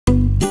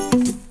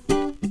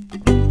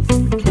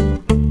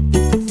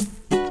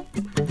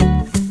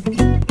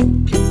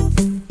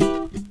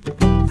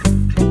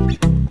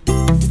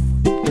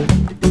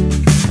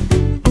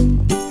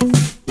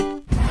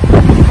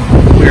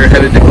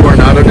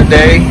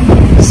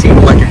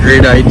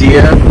great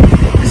idea.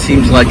 It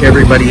seems like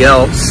everybody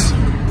else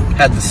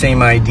had the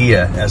same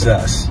idea as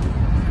us.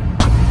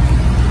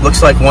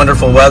 Looks like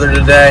wonderful weather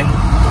today.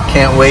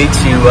 Can't wait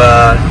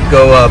to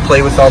go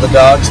play with all the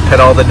dogs, pet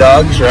all the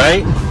dogs,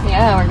 right?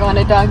 Yeah, we're going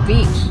to Dog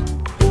Beach.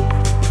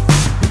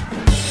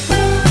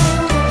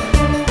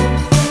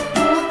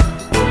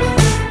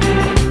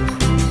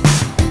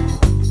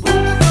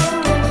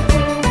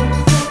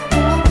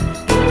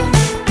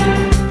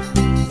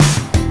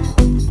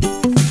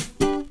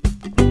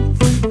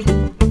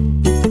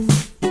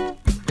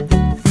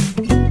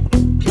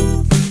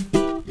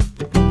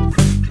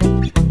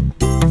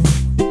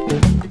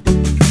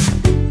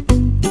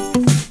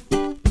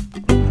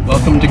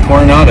 Welcome to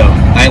Coronado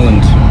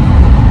Island.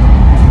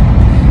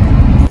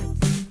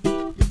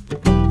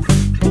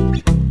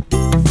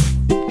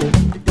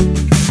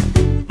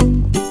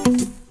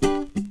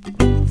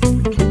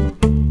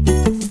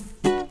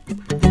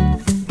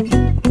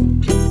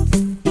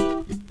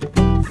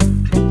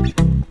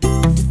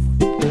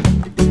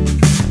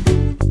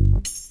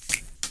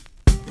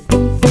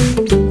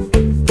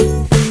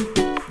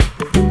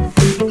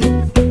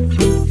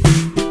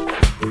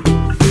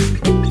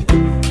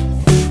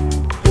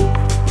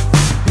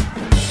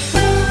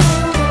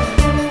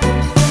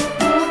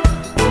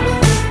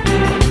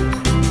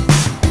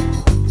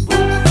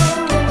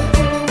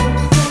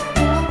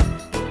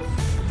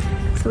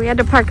 We had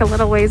to park a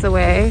little ways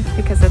away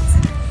because it's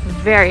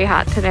very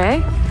hot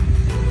today.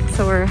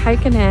 So we're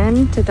hiking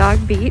in to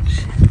Dog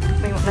Beach.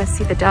 We want to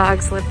see the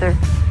dogs live their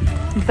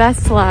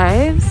best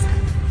lives.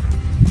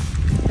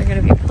 They're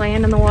going to be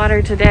playing in the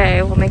water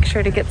today. We'll make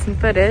sure to get some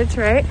footage,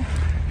 right?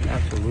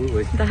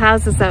 Absolutely. The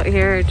houses out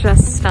here are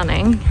just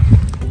stunning.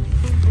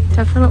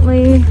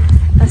 Definitely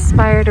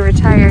aspire to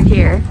retire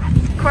here.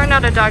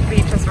 Coronado Dog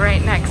Beach is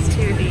right next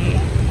to the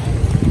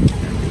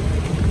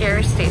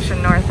Air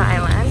Station North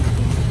Island.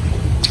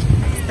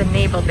 The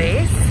Naval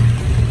Base,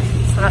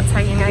 so that's how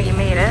you know you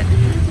made it.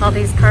 All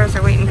these cars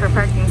are waiting for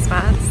parking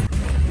spots.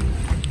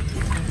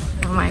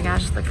 Oh my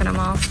gosh, look at them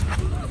all.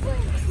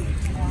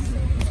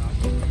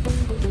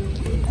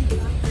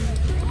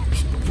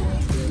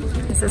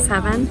 Is this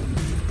heaven?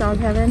 Dog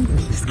heaven?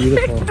 It's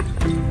beautiful.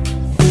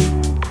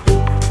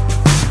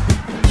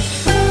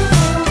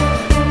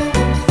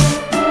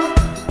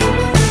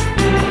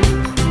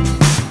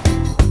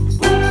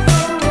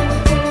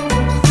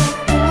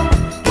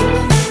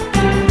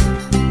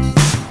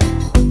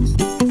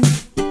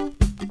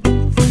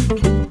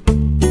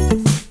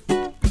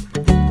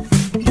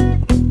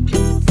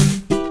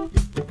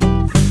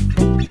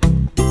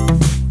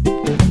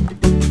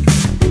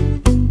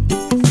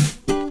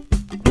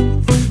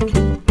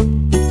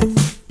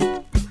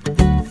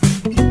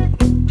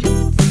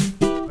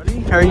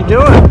 How are you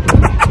doing?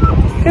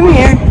 Come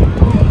here.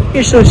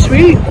 You're so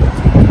sweet.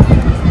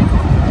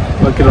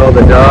 Look at all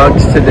the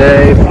dogs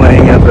today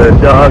playing at the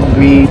dog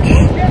beach.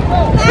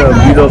 So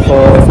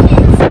beautiful.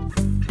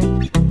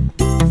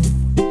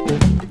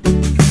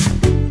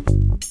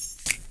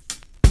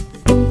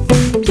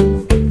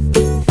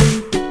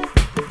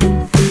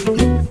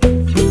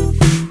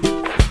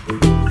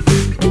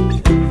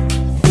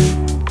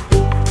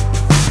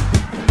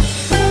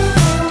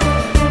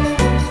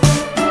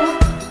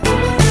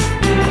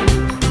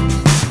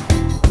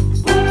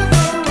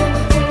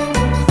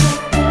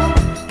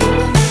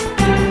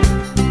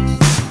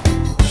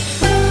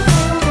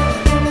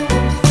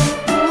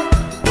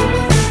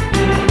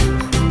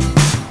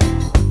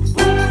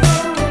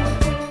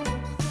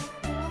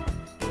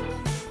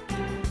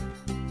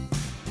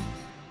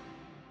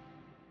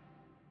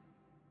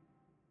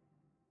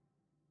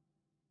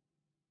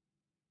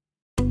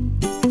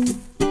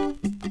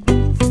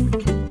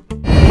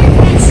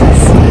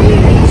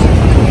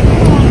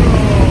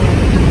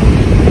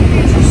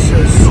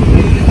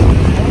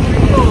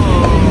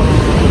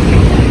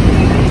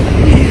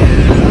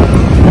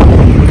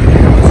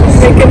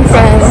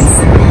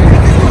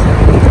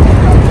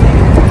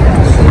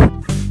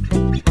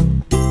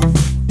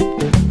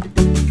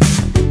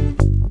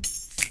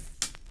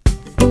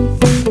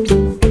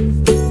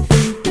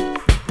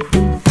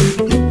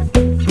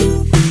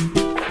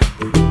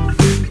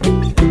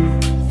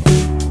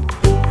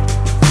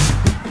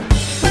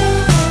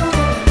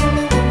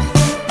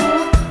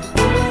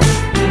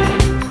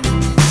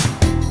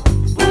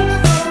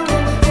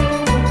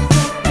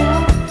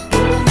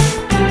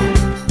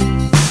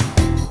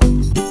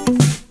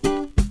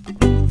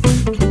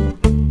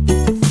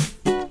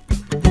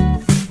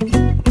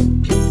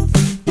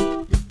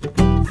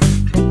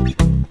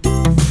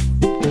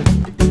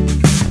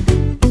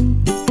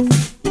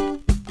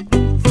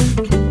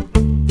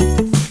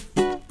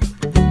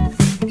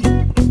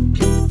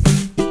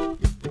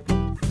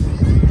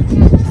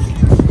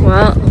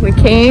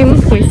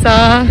 We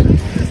saw,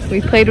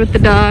 we played with the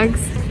dogs.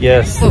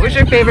 Yes. What was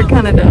your favorite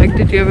kind of dog?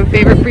 Did you have a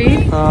favorite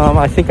breed?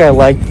 I think I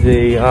liked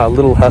the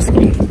little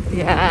husky.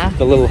 Yeah.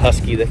 The little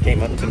husky that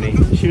came up to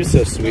me. She was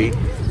so sweet.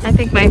 I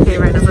think my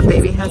favorite is a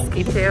baby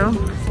husky too.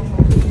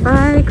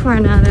 Bye,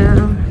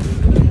 Coronado.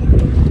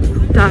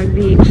 Dog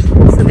Beach.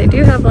 So they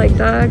do have like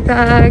dog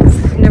bags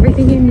and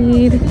everything you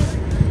need.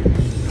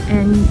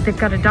 And they've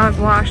got a dog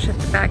wash at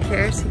the back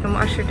here, so you can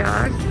wash your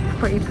dog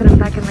before you put him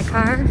back in the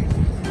car.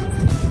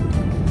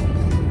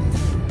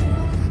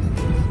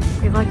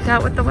 We lucked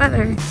out with the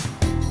weather.